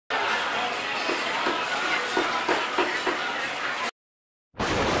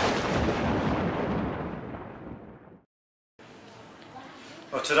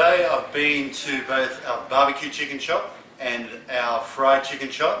today I've been to both our barbecue chicken shop and our fried chicken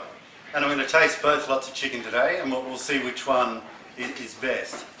shop, and I'm going to taste both lots of chicken today, and we'll see which one is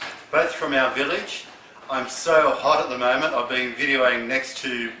best. Both from our village. I'm so hot at the moment. I've been videoing next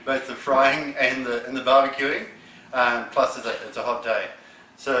to both the frying and the barbecuing, plus it's a hot day.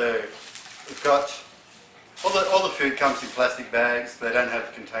 So we've got all the food comes in plastic bags. They don't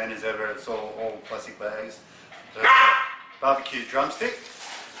have containers ever. It's all plastic bags. So barbecue drumstick,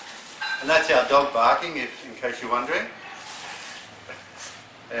 and that's our dog barking, in case you're wondering.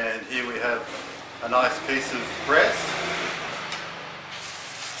 And here we have a nice piece of breast,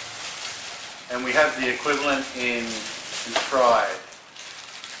 and we have the equivalent in fried.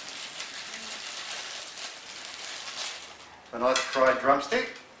 A nice fried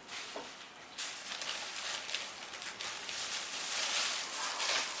drumstick.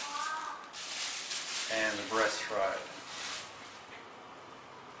 And the breast fried.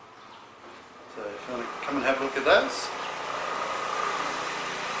 So if you want to come and have a look at those.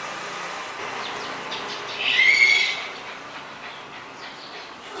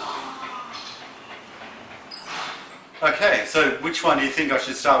 Okay, so which one do you think I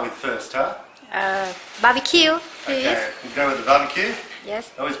should start with first, huh? Barbecue, please. Okay, we'll go with the barbecue.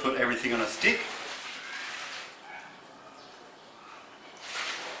 Yes. I always put everything on a stick.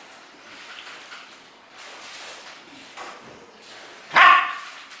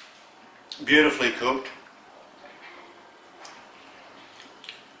 Beautifully cooked.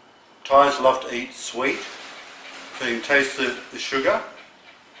 Thais love to eat sweet, so you can taste the sugar.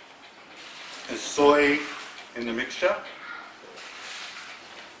 There's soy in the mixture.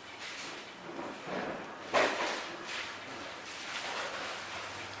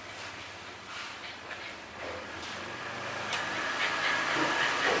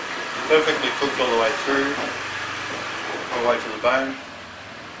 Perfectly cooked all the way through, all the way to the bone.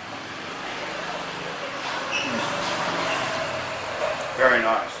 Very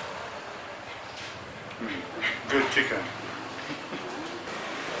nice. Good chicken.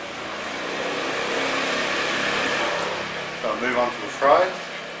 So I'll move on to the fried.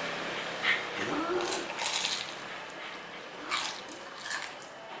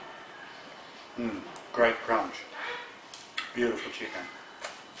 Great crunch. Beautiful chicken.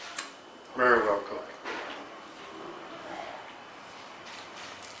 Very well cooked.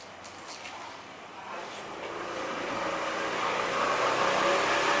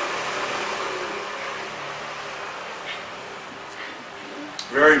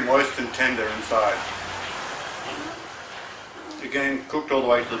 Very moist and tender inside. Again, cooked all the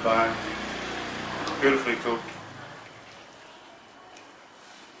way to the bone. Beautifully cooked.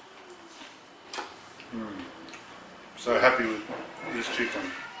 So happy with this chicken.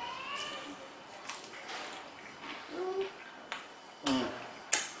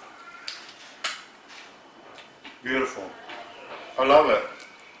 Beautiful. I love it.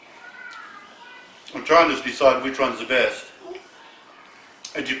 I'm trying to decide which one's the best.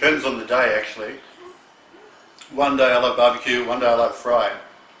 It depends on the day, actually. One day I love barbecue, one day I love fried.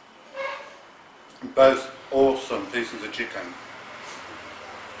 Both awesome pieces of chicken.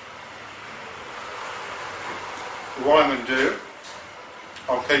 What I'm going to do,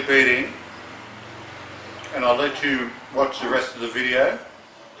 I'll keep eating and I'll let you watch the rest of the video.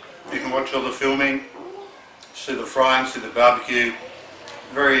 You can watch all the filming, see the frying, see the barbecue.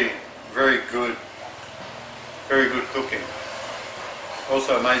 Very, very good cooking.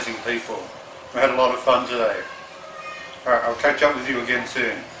 Also amazing people. We had a lot of fun today. Alright, I'll catch up with you again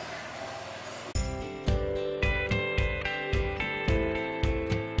soon.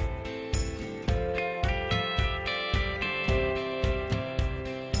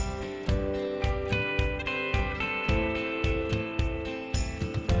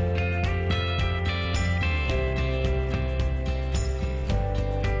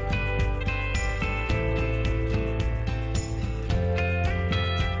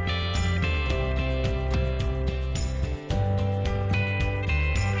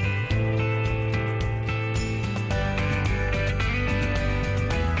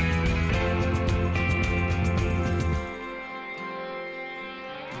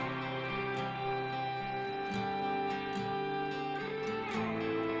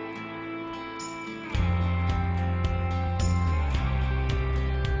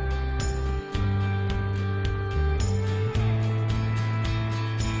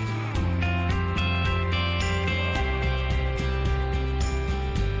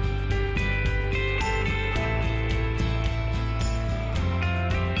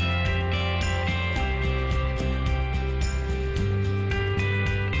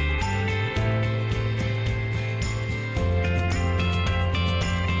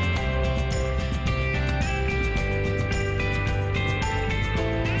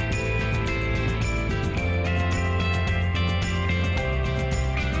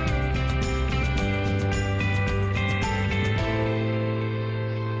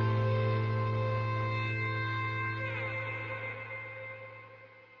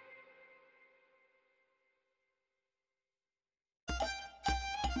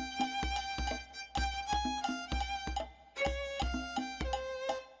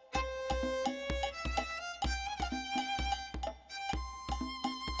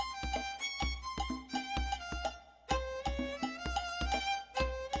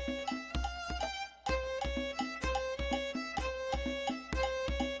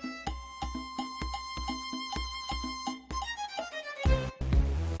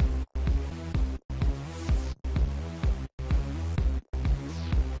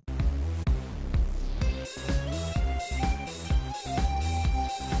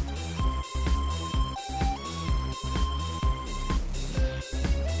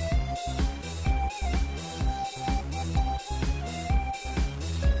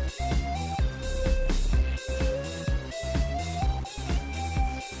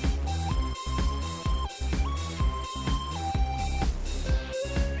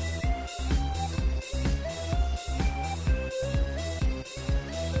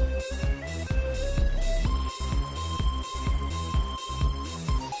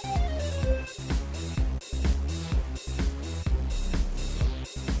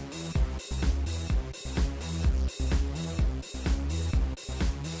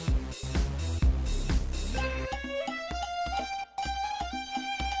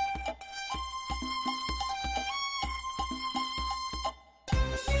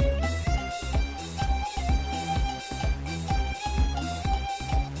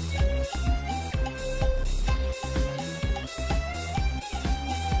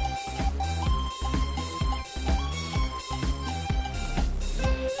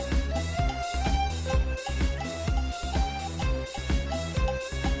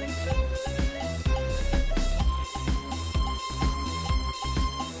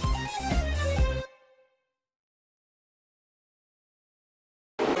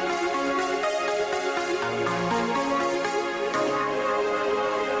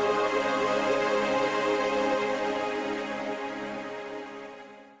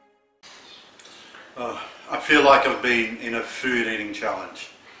 feel like I've been in a food eating challenge.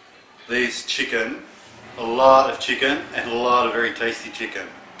 These chicken, a lot of chicken and a lot of very tasty chicken.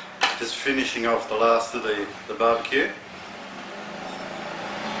 Just finishing off the last of the barbecue.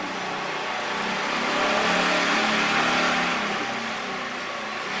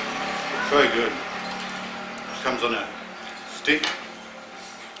 Very good. It comes on a stick.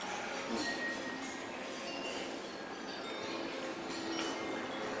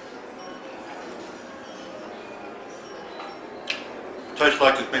 Tastes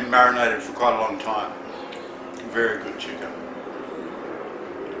like it's been marinated for quite a long time. Very good chicken.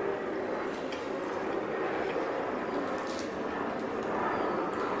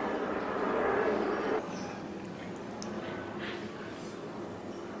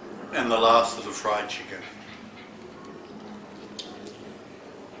 And the last of the fried chicken.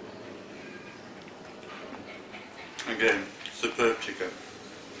 Again, superb chicken.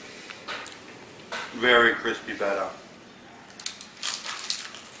 Very crispy batter.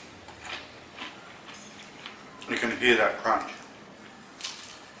 You can hear that crunch.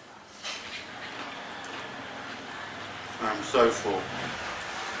 I'm so full.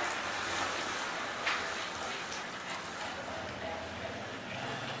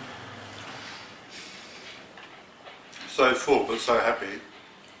 So full but so happy.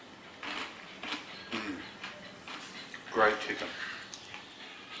 Great chicken.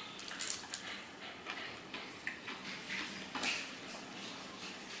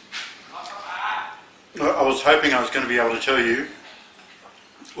 I was hoping I was going to be able to tell you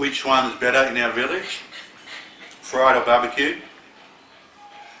which one is better in our village, fried or barbecued,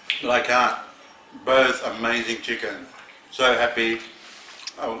 but I can't. Both amazing chicken. So happy.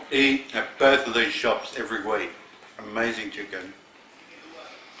 I'll eat at both of these shops every week. Amazing chicken.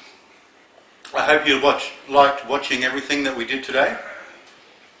 I hope you liked watching everything that we did today.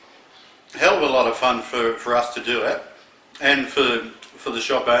 Hell of a lot of fun for us to do it, and for the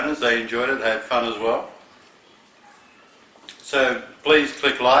shop owners. They enjoyed it, they had fun as well. So please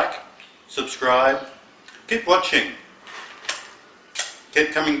click like, subscribe, keep watching,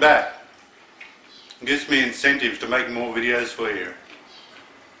 keep coming back. It gives me incentive to make more videos for you.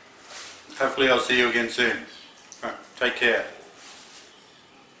 Hopefully I'll see you again soon. All right, take care.